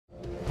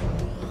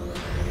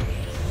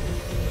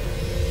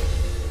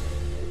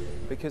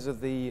because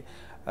of the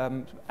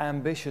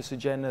ambitious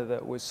agenda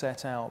that was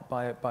set out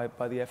by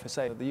the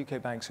FSA. The UK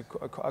banks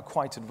are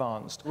quite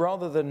advanced.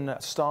 Rather than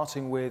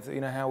starting with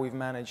how we've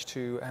managed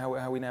to,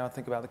 how we now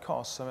think about the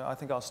costs, I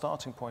think our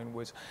starting point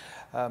was,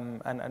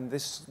 and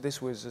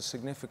this was a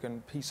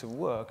significant piece of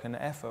work and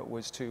effort,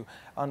 was to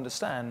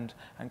understand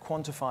and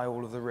quantify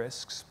all of the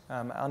risks,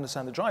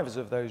 understand the drivers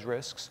of those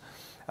risks,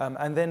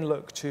 and then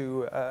look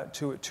to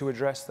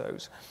address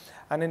those.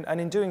 And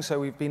in doing so,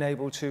 we've been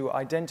able to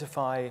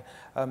identify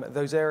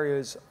those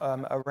areas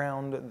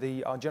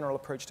around our general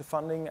approach to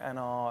funding and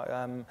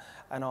our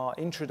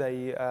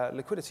intraday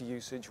liquidity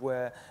usage,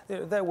 where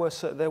there were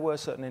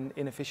certain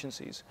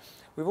inefficiencies.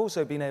 We've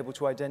also been able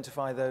to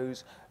identify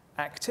those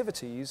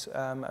activities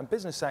and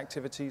business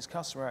activities,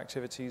 customer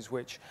activities,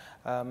 which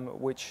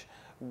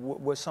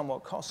were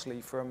somewhat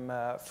costly from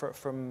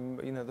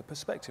the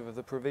perspective of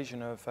the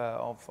provision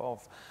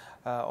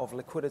of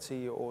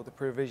liquidity or the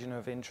provision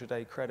of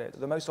intraday credit.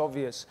 The most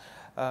obvious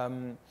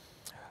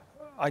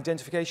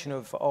identification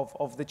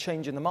of the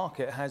change in the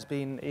market has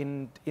been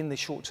in the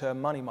short-term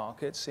money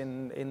markets,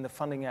 in the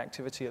funding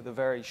activity at the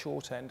very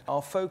short end.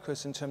 Our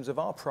focus in terms of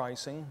our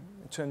pricing,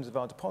 in terms of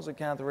our deposit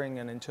gathering,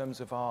 and in terms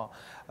of our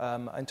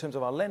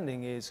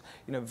lending is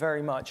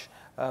very much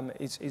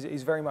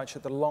very much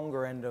at the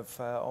longer end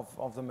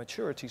of the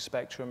maturity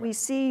spectrum. We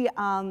see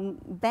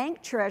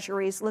bank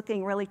treasuries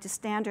looking really to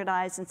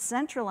standardize and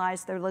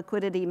centralize their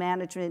liquidity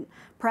management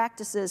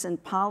practices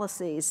and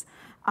policies.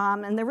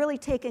 And they're really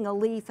taking a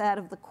leaf out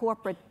of the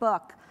corporate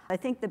book. I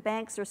think the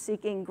banks are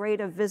seeking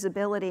greater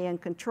visibility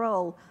and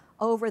control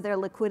over their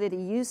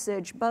liquidity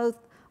usage,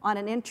 both on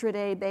an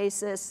intraday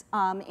basis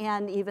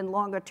and even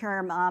longer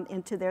term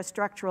into their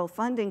structural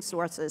funding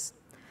sources.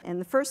 And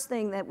the first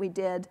thing that we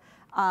did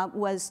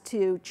was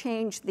to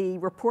change the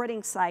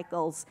reporting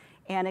cycles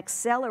and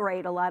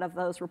accelerate a lot of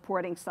those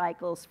reporting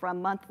cycles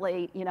from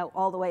monthly,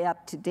 all the way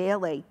up to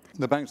daily.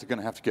 The banks are going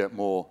to have to get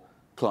more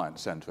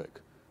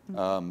client-centric.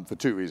 For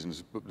two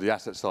reasons, the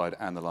asset side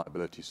and the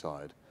liability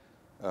side.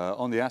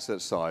 On the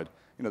asset side,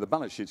 the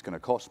balance sheet's going to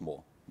cost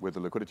more with the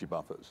liquidity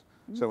buffers.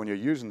 So when you're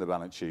using the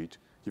balance sheet,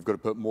 you've got to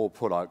put more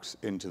products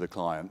into the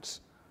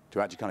clients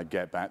to actually kind of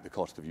get back the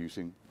cost of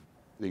using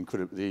the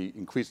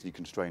increasingly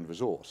constrained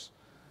resource.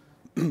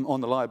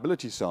 On the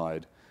liability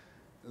side,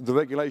 the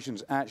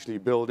regulations actually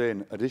build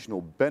in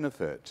additional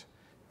benefit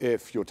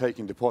if you're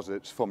taking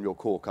deposits from your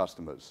core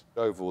customers.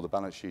 Overall, the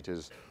balance sheet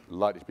is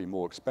likely to be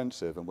more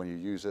expensive, and when you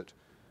use it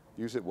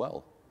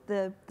well.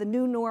 The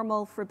new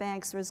normal for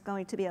banks is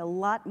going to be a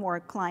lot more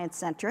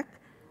client-centric,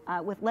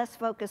 with less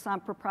focus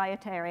on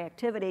proprietary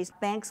activities.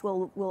 Banks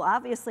will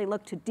obviously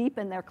look to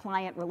deepen their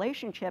client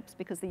relationships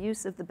because the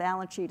use of the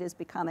balance sheet is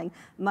becoming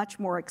much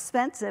more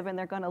expensive, and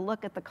they're going to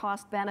look at the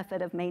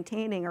cost-benefit of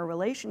maintaining a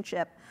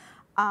relationship.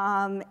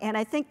 And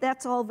I think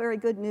that's all very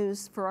good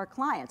news for our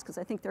clients, because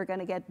I think they're going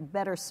to get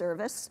better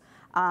service,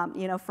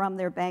 from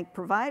their bank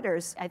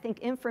providers. I think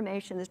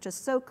information is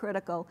just so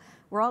critical.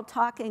 We're all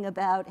talking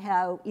about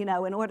how,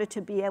 in order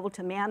to be able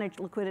to manage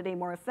liquidity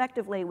more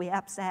effectively, we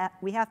have to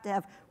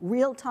have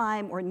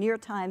real-time or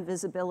near-time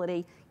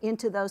visibility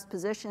into those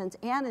positions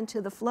and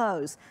into the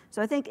flows.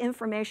 So I think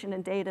information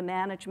and data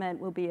management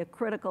will be a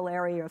critical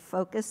area of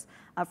focus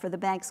for the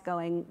banks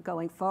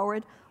going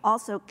forward.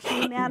 Also,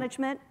 key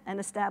management and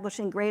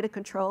establishing greater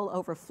control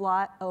over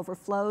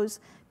flows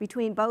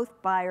between both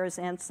buyers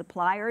and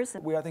suppliers.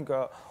 We, I think,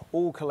 are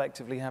all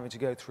collectively having to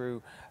go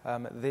through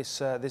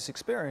this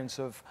experience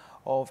of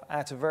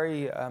at a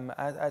very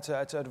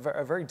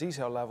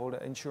detailed level,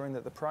 ensuring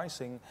that the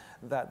pricing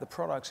that the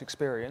products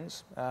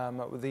experience,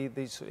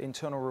 these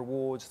internal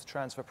rewards, the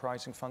transfer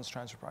pricing, funds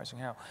transfer pricing,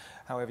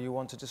 however you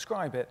want to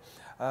describe it,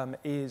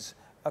 is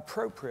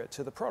appropriate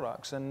to the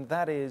products, and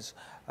that is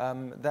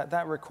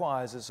that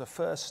requires as a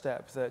first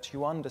step that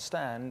you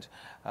understand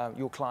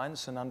your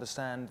clients and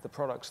understand the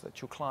products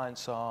that your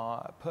clients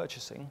are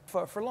purchasing.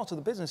 For a lot of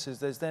the businesses,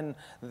 there's then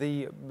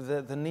the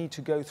need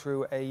to go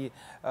through a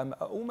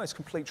almost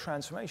complete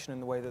transformation in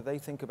the way that they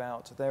think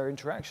about their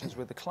interactions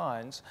with the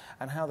clients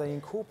and how they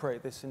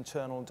incorporate this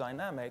internal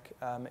dynamic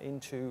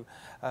into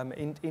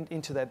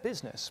their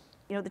business.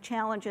 The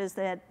challenges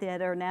that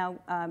are now,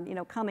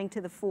 coming to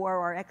the fore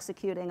are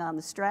executing on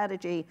the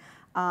strategy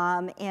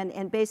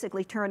and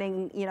basically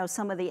turning,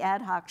 some of the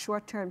ad hoc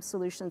short-term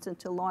solutions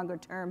into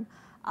longer-term,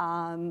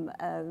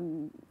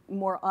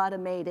 more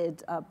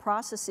automated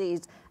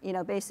processes,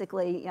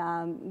 basically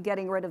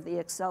getting rid of the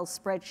Excel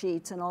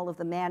spreadsheets and all of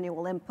the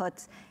manual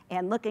inputs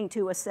and looking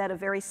to a set of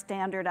very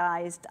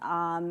standardized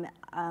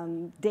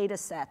data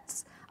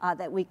sets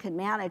that we can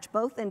manage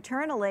both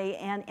internally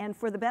and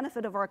for the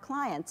benefit of our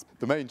clients.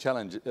 The main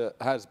challenge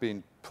has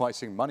been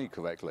pricing money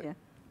correctly. Yeah.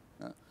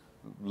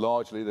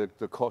 Largely,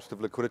 the cost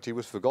of liquidity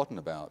was forgotten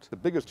about. The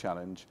biggest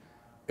challenge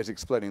is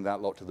explaining that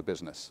lot to the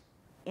business.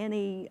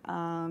 Any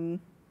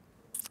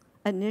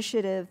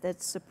initiative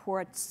that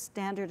supports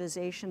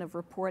standardization of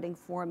reporting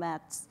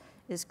formats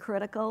is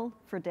critical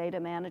for data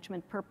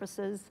management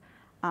purposes.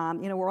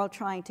 We're all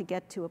trying to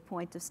get to a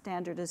point of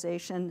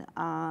standardization.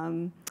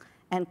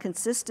 and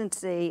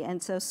consistency.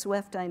 And so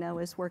SWIFT, I know,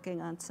 is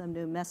working on some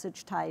new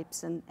message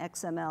types and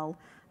XML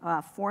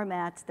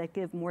formats that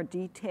give more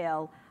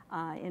detail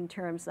in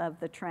terms of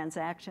the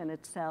transaction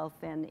itself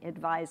and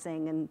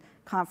advising and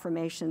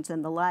confirmations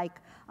and the like.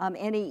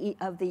 Any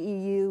of the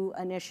EU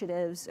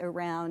initiatives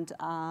around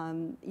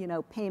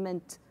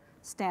payment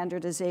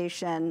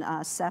standardization,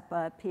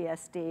 SEPA,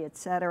 PSD, et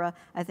cetera,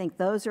 I think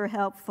those are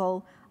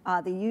helpful.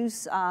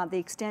 The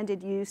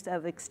extended use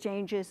of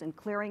exchanges and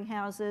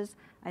clearinghouses,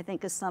 I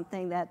think, is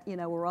something that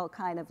we're all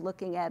kind of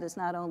looking at as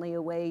not only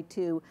a way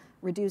to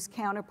reduce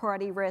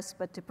counterparty risk,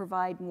 but to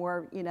provide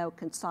more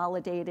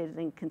consolidated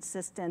and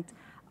consistent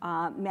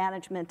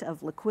management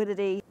of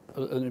liquidity.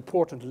 An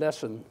important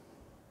lesson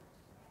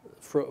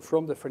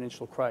from the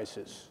financial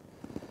crisis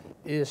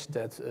is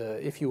that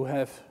if you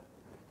have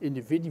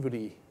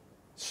individually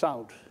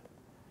sound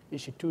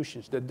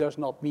institutions, that does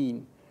not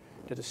mean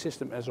that the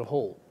system as a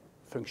whole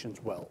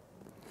functions well.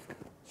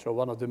 So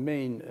one of the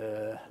main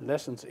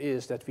lessons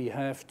is that we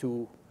have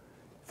to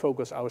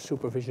focus our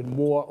supervision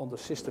more on the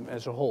system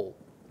as a whole.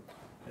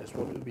 That's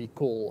what we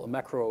call a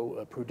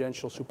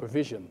macro-prudential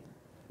supervision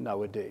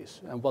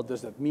nowadays. And what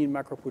does that mean,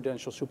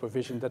 macro-prudential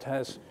supervision? That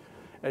has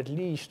at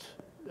least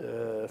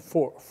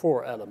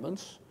four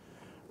elements.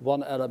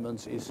 One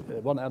element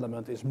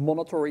is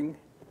monitoring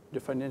the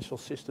financial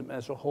system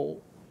as a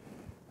whole,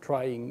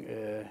 trying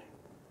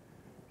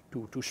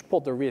to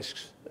spot the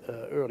risks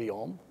early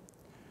on.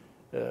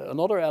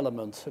 Another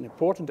element, an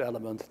important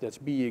element that's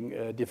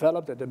being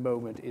developed at the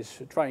moment,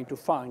 is trying to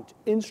find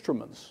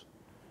instruments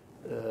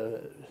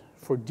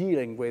for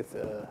dealing with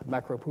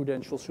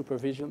macroprudential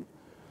supervision.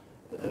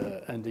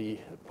 And the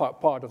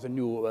part of the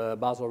new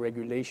Basel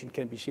regulation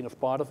can be seen as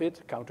part of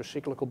it,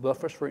 counter-cyclical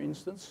buffers, for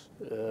instance.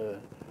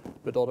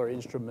 But other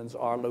instruments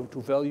are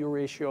loan-to-value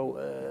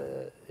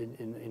ratio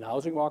in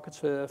housing markets,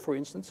 for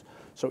instance.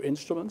 So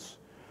instruments.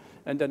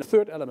 And then the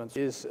third element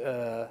is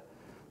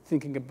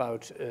thinking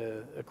about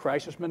a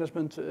crisis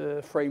management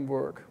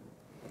framework.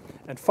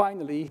 And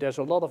finally, there's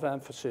a lot of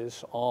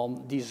emphasis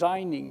on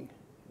designing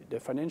the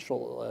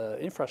financial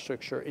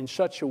infrastructure in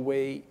such a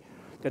way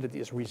that it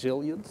is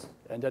resilient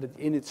and that it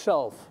in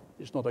itself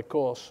is not a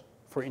cause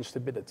for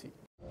instability.